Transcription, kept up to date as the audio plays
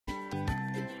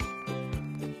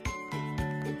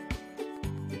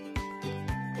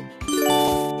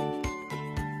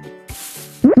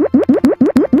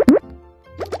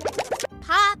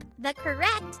the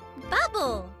correct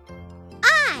bubble.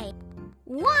 I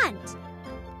want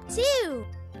to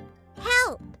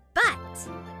help, but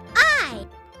I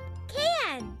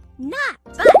can not.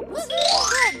 But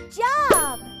good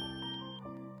job!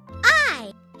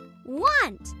 I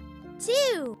want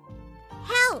to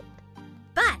help,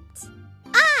 but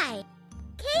I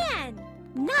can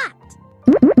not.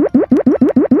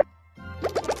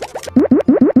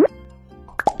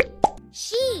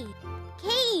 She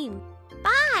came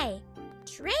by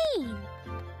train.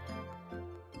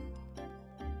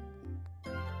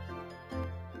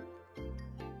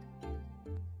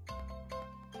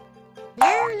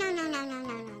 No.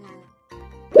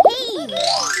 Came.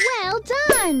 Well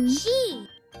done. She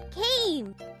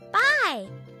came by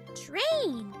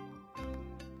train.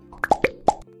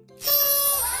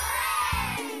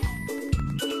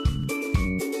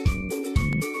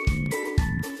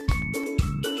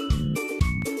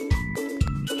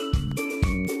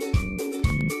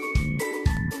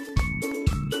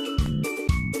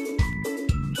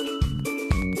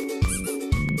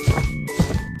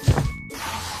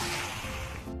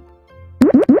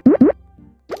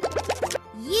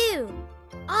 You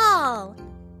all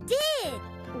did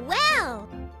well.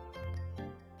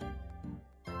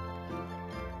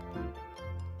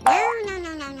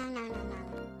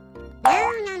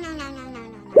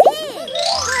 Did.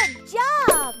 Good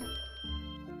job.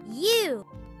 You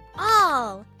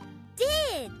all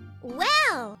did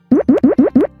well.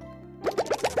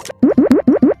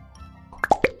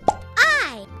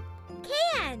 I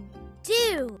can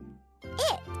do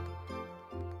it.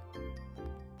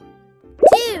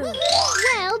 Do.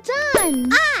 Well done.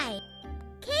 I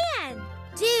can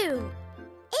do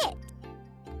it.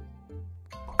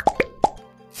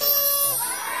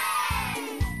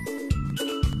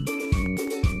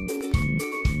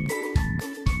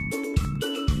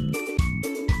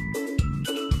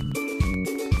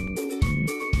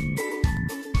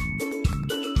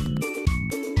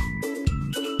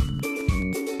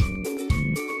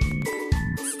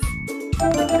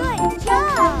 Good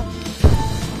job!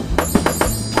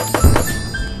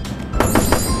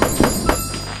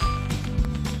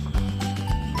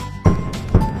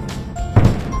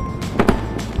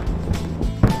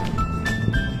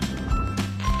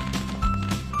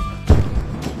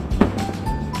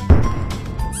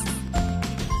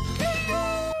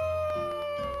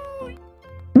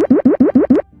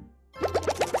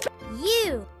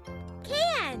 You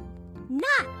can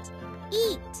not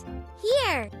eat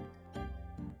here.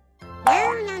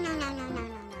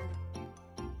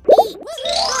 Eat.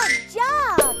 Good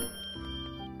job.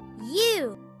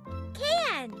 You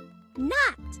can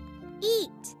not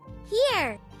eat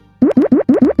here.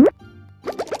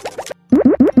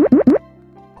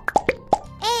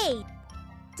 A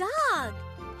dog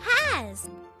has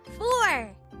 4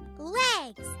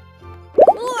 legs.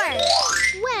 4.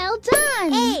 Well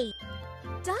done. A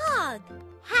dog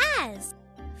has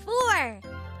 4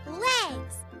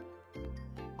 legs.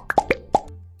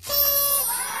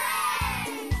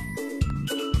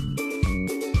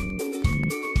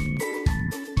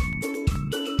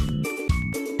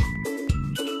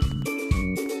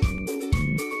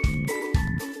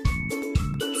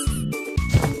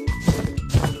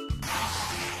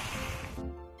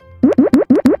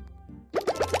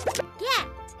 Get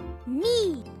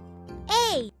me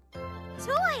a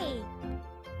toy.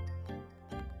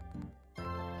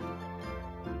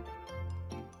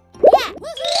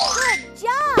 Good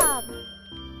job.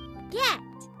 Get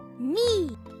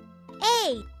me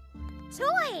a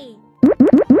toy.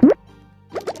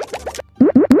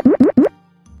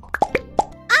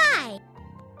 I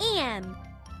am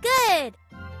good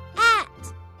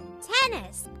at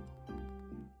tennis.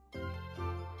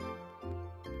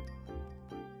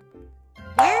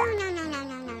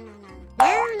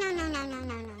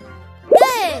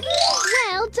 Good.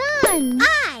 Well done.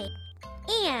 I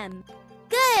am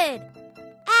good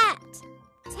at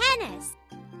tennis.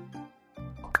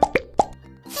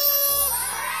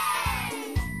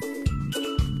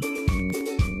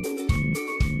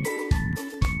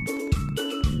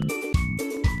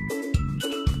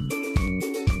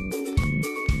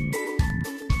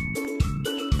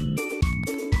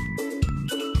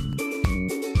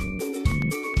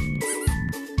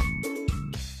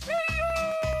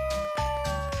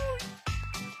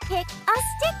 Pick a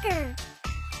sticker.